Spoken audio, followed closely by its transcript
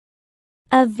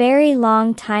A very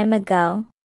long time ago,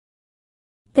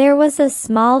 there was a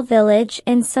small village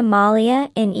in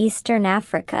Somalia in eastern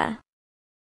Africa.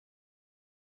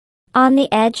 On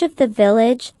the edge of the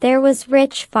village there was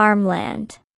rich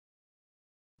farmland,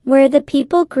 where the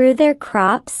people grew their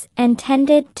crops and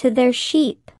tended to their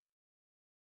sheep.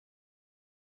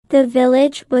 The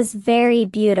village was very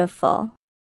beautiful,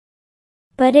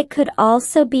 but it could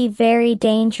also be very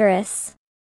dangerous,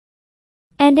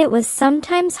 and it was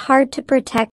sometimes hard to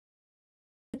protect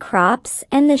the crops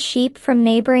and the sheep from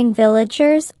neighboring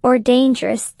villagers or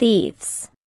dangerous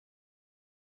thieves.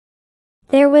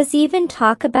 There was even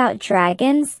talk about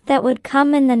dragons that would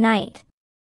come in the night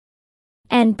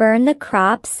and burn the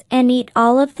crops and eat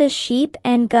all of the sheep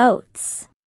and goats.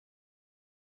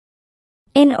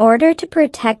 In order to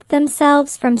protect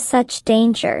themselves from such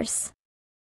dangers,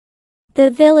 the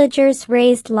villagers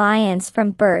raised lions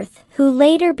from birth who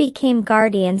later became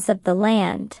guardians of the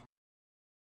land.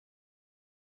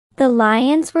 The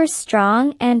lions were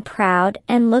strong and proud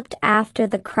and looked after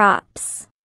the crops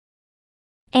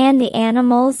and the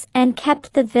animals and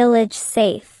kept the village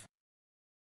safe.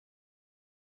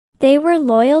 They were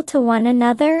loyal to one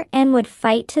another and would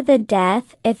fight to the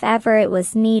death if ever it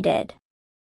was needed.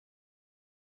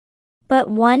 But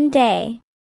one day,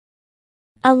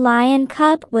 a lion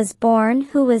cub was born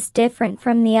who was different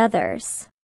from the others.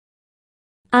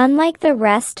 Unlike the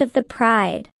rest of the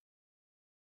pride,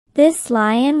 this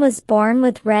lion was born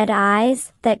with red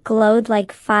eyes that glowed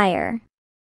like fire.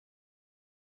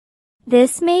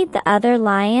 This made the other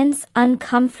lions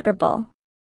uncomfortable,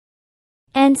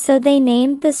 and so they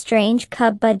named the strange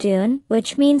cub Badoon,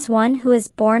 which means one who is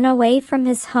born away from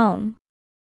his home.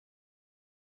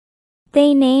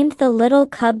 They named the little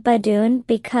cub Badoon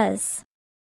because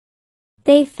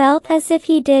they felt as if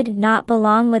he did not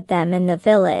belong with them in the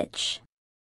village.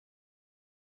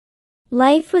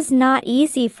 Life was not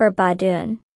easy for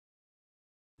Badoon.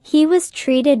 He was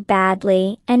treated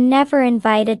badly and never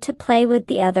invited to play with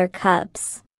the other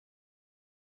cubs.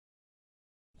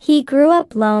 He grew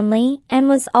up lonely and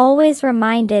was always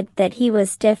reminded that he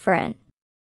was different.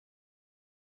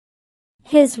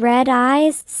 His red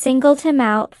eyes singled him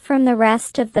out from the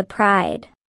rest of the pride,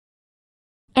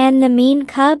 and the mean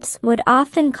cubs would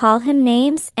often call him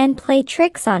names and play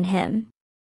tricks on him.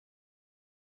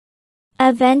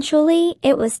 Eventually,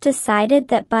 it was decided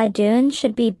that Badoon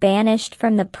should be banished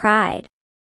from the pride,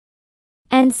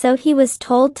 and so he was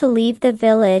told to leave the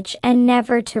village and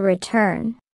never to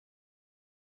return.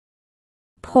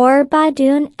 Poor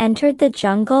Badoon entered the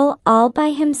jungle all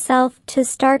by himself to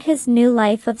start his new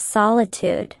life of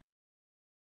solitude.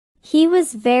 He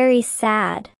was very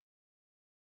sad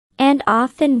and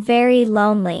often very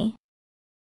lonely.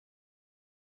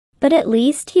 But at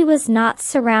least he was not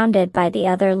surrounded by the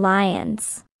other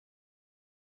lions,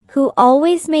 who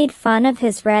always made fun of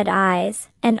his red eyes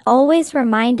and always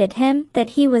reminded him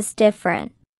that he was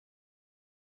different.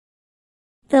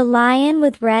 The lion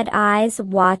with red eyes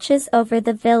watches over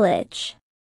the village.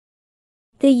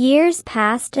 The years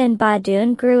passed and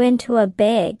Badoon grew into a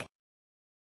big,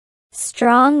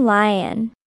 strong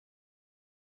lion.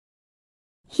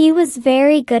 He was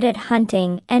very good at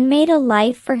hunting and made a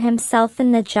life for himself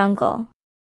in the jungle.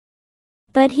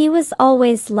 But he was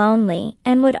always lonely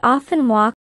and would often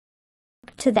walk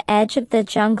to the edge of the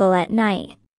jungle at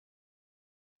night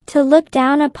to look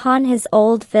down upon his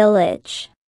old village.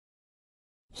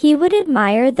 He would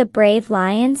admire the brave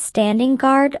lions standing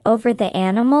guard over the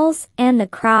animals and the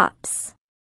crops.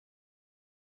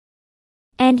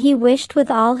 And he wished with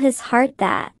all his heart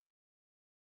that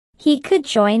he could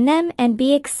join them and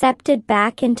be accepted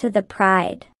back into the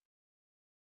pride.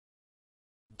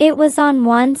 It was on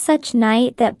one such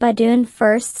night that Badoon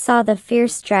first saw the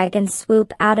fierce dragon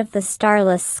swoop out of the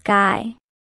starless sky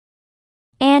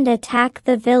and attack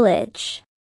the village,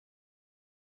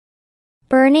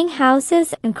 burning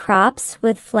houses and crops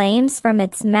with flames from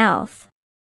its mouth,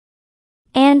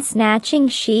 and snatching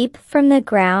sheep from the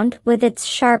ground with its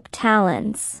sharp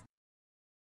talons,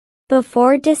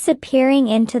 before disappearing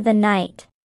into the night.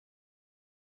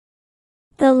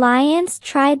 The lions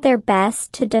tried their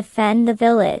best to defend the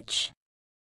village,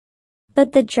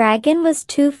 but the dragon was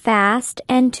too fast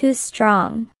and too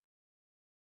strong.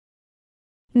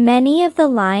 Many of the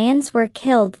lions were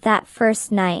killed that first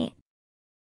night,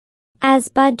 as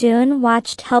Badoon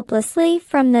watched helplessly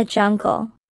from the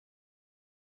jungle.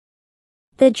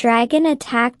 The dragon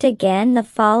attacked again the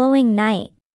following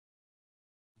night,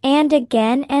 and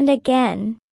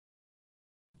again,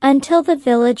 until the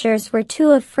villagers were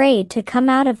too afraid to come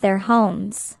out of their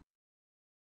homes.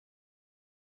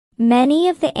 Many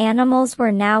of the animals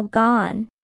were now gone,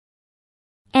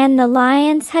 and the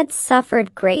lions had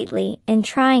suffered greatly in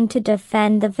trying to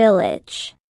defend the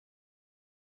village.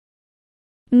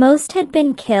 Most had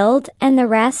been killed and the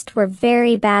rest were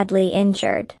very badly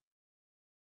injured.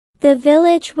 The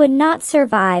village would not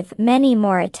survive many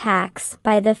more attacks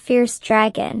by the fierce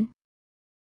dragon.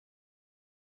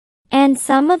 And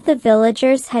some of the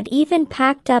villagers had even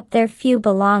packed up their few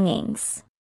belongings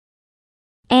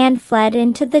and fled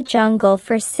into the jungle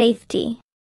for safety.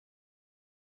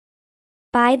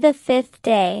 By the 5th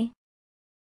day,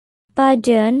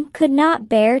 Badun could not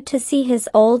bear to see his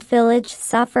old village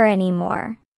suffer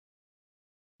anymore.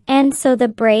 And so the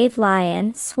brave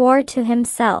lion swore to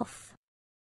himself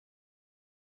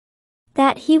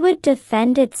that he would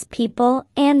defend its people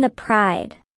and the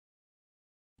pride,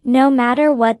 no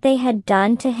matter what they had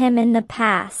done to him in the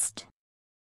past.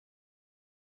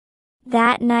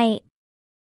 That night,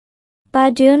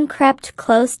 Badun crept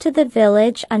close to the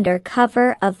village under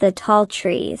cover of the tall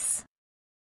trees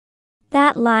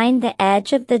that lined the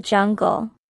edge of the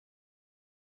jungle.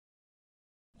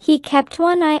 He kept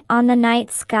one eye on the night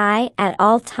sky at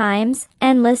all times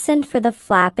and listened for the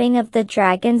flapping of the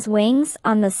dragon's wings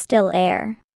on the still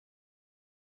air.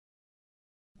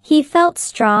 He felt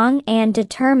strong and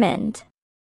determined,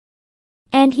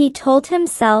 and he told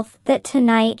himself that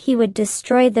tonight he would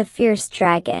destroy the fierce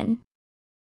dragon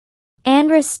and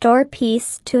restore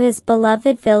peace to his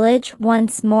beloved village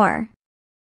once more.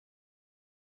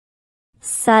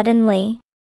 Suddenly,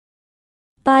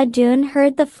 Badun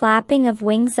heard the flapping of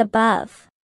wings above.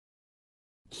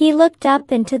 He looked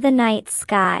up into the night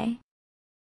sky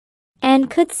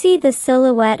and could see the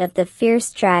silhouette of the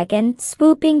fierce dragon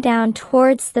swooping down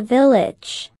towards the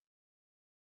village.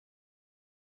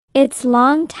 Its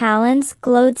long talons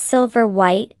glowed silver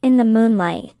white in the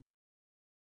moonlight.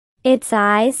 Its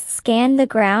eyes scanned the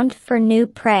ground for new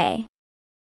prey,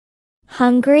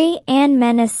 hungry and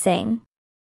menacing.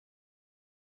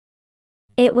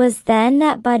 It was then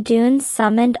that Badun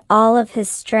summoned all of his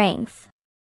strength,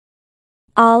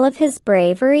 all of his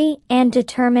bravery and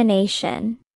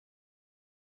determination.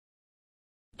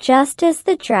 Just as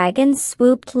the dragon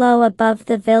swooped low above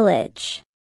the village,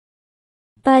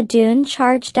 Badun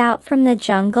charged out from the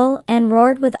jungle and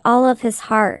roared with all of his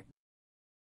heart.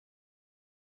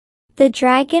 The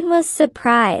dragon was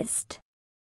surprised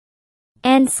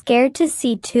and scared to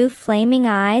see two flaming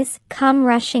eyes come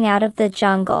rushing out of the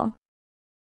jungle,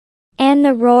 and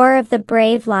the roar of the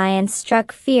brave lion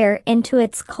struck fear into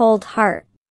its cold heart.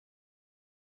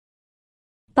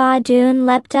 Badun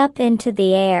leapt up into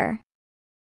the air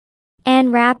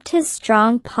and wrapped his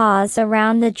strong paws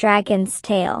around the dragon's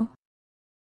tail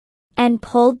and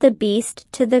pulled the beast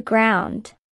to the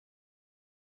ground.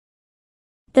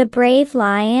 The brave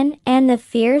lion and the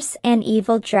fierce and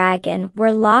evil dragon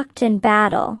were locked in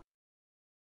battle,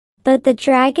 but the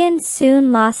dragon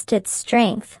soon lost its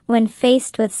strength when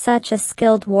faced with such a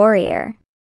skilled warrior.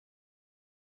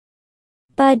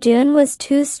 Badun was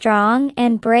too strong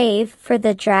and brave for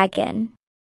the dragon,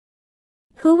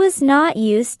 who was not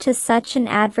used to such an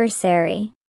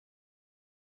adversary.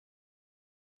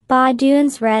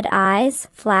 Badun's red eyes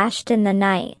flashed in the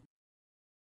night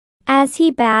as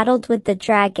he battled with the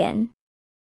dragon,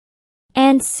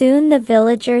 and soon the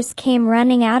villagers came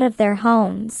running out of their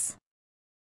homes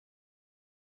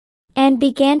and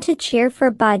began to cheer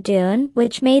for Badun,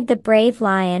 which made the brave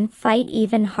lion fight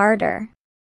even harder.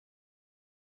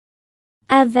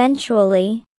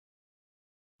 Eventually,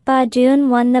 Badun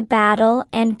won the battle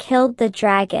and killed the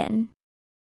dragon.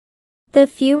 The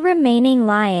few remaining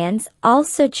lions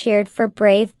also cheered for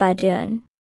brave Badun,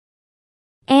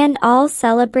 and all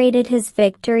celebrated his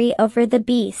victory over the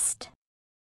beast.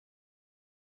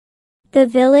 The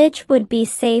village would be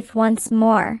safe once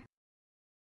more,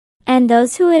 and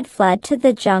those who had fled to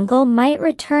the jungle might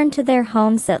return to their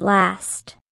homes at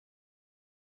last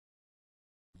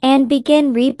and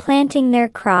begin replanting their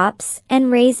crops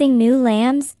and raising new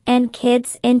lambs and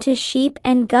kids into sheep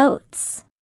and goats,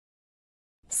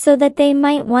 so that they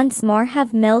might once more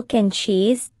have milk and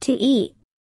cheese to eat.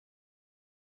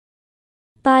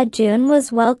 Badun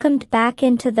was welcomed back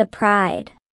into the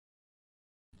pride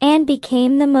and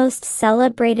became the most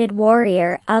celebrated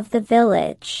warrior of the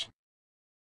village.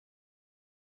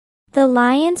 The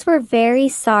lions were very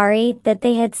sorry that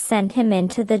they had sent him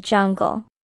into the jungle,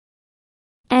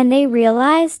 and they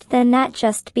realized then that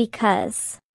just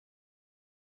because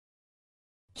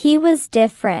he was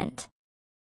different,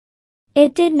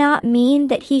 it did not mean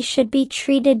that he should be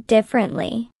treated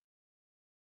differently.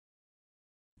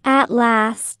 At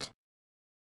last,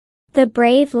 the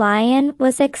brave lion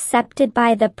was accepted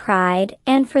by the pride,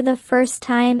 and for the first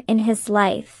time in his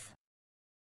life,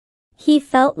 He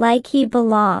felt like he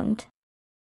belonged.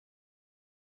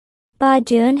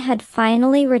 Badoon had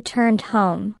finally returned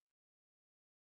home.